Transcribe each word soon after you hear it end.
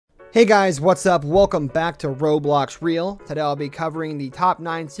Hey guys, what's up? Welcome back to Roblox Real. Today I'll be covering the top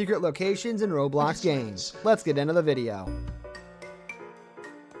 9 secret locations in Roblox games. Let's get into the video.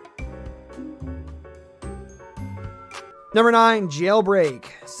 Number 9, Jailbreak.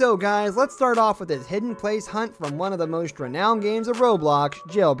 So guys, let's start off with this hidden place hunt from one of the most renowned games of Roblox,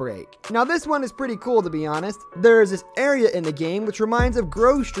 Jailbreak. Now this one is pretty cool, to be honest. There is this area in the game which reminds of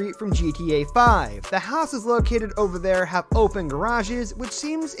Grove Street from GTA 5. The houses located over there have open garages, which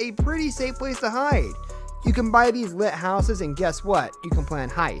seems a pretty safe place to hide. You can buy these lit houses and guess what? You can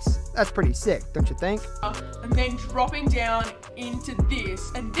plan heists. That's pretty sick, don't you think? And then dropping down into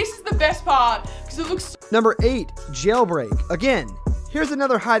this. And this is the best part because it looks... Number 8, Jailbreak. Again, here's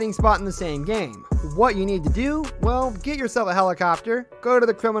another hiding spot in the same game. What you need to do? Well, get yourself a helicopter, go to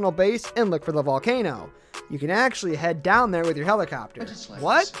the criminal base, and look for the volcano. You can actually head down there with your helicopter.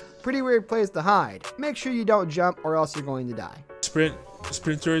 What? Pretty weird place to hide. Make sure you don't jump or else you're going to die.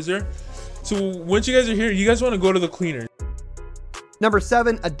 Sprinter is there. So once you guys are here, you guys want to go to the cleaner. Number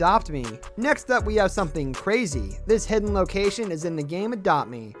 7, Adopt Me. Next up, we have something crazy. This hidden location is in the game Adopt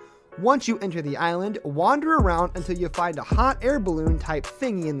Me. Once you enter the island, wander around until you find a hot air balloon type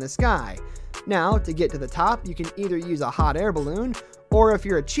thingy in the sky. Now, to get to the top, you can either use a hot air balloon, or if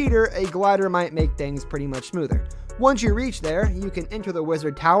you're a cheater, a glider might make things pretty much smoother. Once you reach there, you can enter the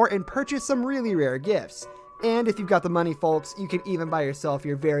wizard tower and purchase some really rare gifts. And if you've got the money, folks, you can even buy yourself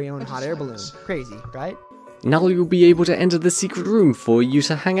your very own hot air balloon. Crazy, right? Now you'll be able to enter the secret room for you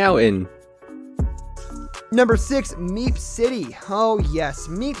to hang out in. Number 6, Meep City. Oh yes,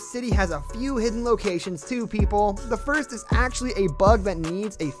 Meep City has a few hidden locations too, people. The first is actually a bug that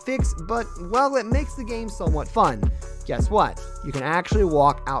needs a fix, but, well, it makes the game somewhat fun. Guess what? You can actually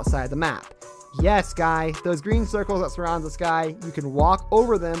walk outside the map. Yes, guy, those green circles that surround the sky, you can walk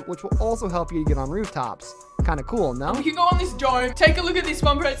over them, which will also help you to get on rooftops. Kinda cool, no? We can go on this dome. Take a look at this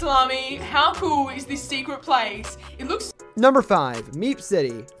one, Brett Salami. How cool is this secret place? It looks... Number 5, Meep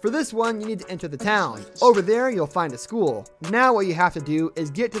City. For this one, you need to enter the town. Over there, you'll find a school. Now what you have to do is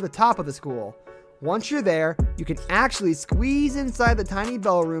get to the top of the school. Once you're there, you can actually squeeze inside the tiny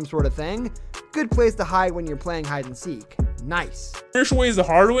bell room sort of thing. Good place to hide when you're playing hide and seek. Nice. First way is the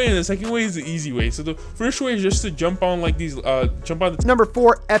hard way, and the second way is the easy way. So the first way is just to jump on like these, jump on the... Number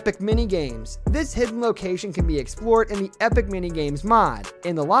 4, Epic Minigames. This hidden location can be explored in the Epic Minigames mod.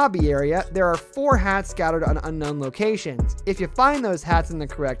 In the lobby area, there are 4 hats scattered on unknown locations. If you find those hats in the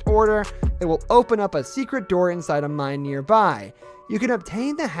correct order, it will open up a secret door inside a mine nearby. You can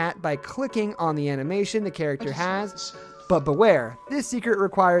obtain the hat by clicking on the animation the character has, but beware, this secret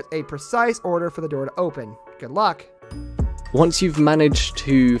requires a precise order for the door to open. Good luck. Once you've managed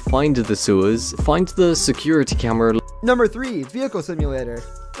to find the sewers, find the security camera. Number 3, Vehicle Simulator.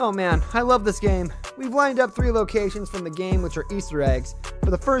 Oh man, I love this game. We've lined up 3 locations from the game which are Easter eggs.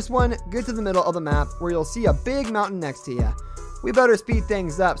 For the first one, get to the middle of the map where you'll see a big mountain next to you. We better speed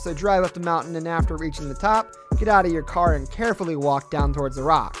things up, so drive up the mountain and after reaching the top, get out of your car and carefully walk down towards the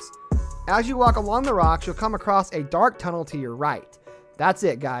rocks. As you walk along the rocks, you'll come across a dark tunnel to your right. That's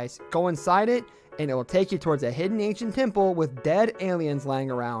it, guys. Go inside it, and it will take you towards a hidden ancient temple with dead aliens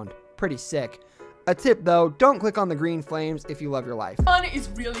lying around. Pretty sick. A tip though, don't click on the green flames if you love your life. Fun is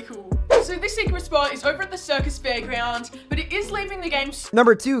really cool. So this secret spot is over at the circus fairground, but it is leaving the game...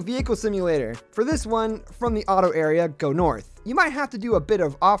 Number 2, Vehicle Simulator. For this one, from the auto area, go north. You might have to do a bit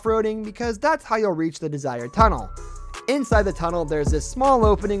of off-roading because that's how you'll reach the desired tunnel. Inside the tunnel, there's this small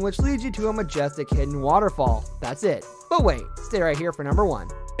opening which leads you to a majestic hidden waterfall. That's it. But wait, stay right here for number 1.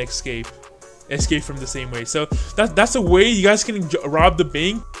 Escape from the same way. So that's a way you guys can rob the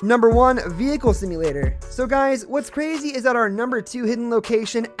bank. Number 1, Vehicle Simulator. So guys, what's crazy is that our number 2 hidden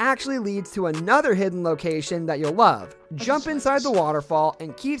location actually leads to another hidden location that you'll love. Jump inside the waterfall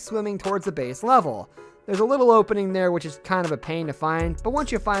and keep swimming towards the base level. There's a little opening there which is kind of a pain to find, but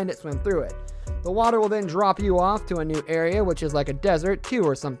once you find it, swim through it. The water will then drop you off to a new area which is like a desert too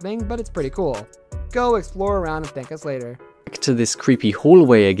or something, but it's pretty cool. Go explore around and thank us later. To this creepy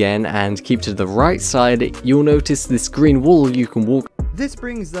hallway again and keep to the right side, you'll notice this green wall you can walk. This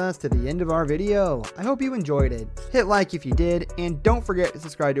brings us to the end of our video. I hope you enjoyed it. Hit like if you did, and don't forget to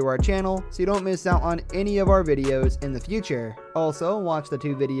subscribe to our channel so you don't miss out on any of our videos in the future. Also, watch the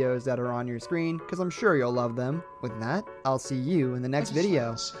 2 videos that are on your screen because I'm sure you'll love them. With that, I'll see you in the next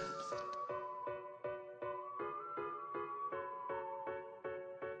video.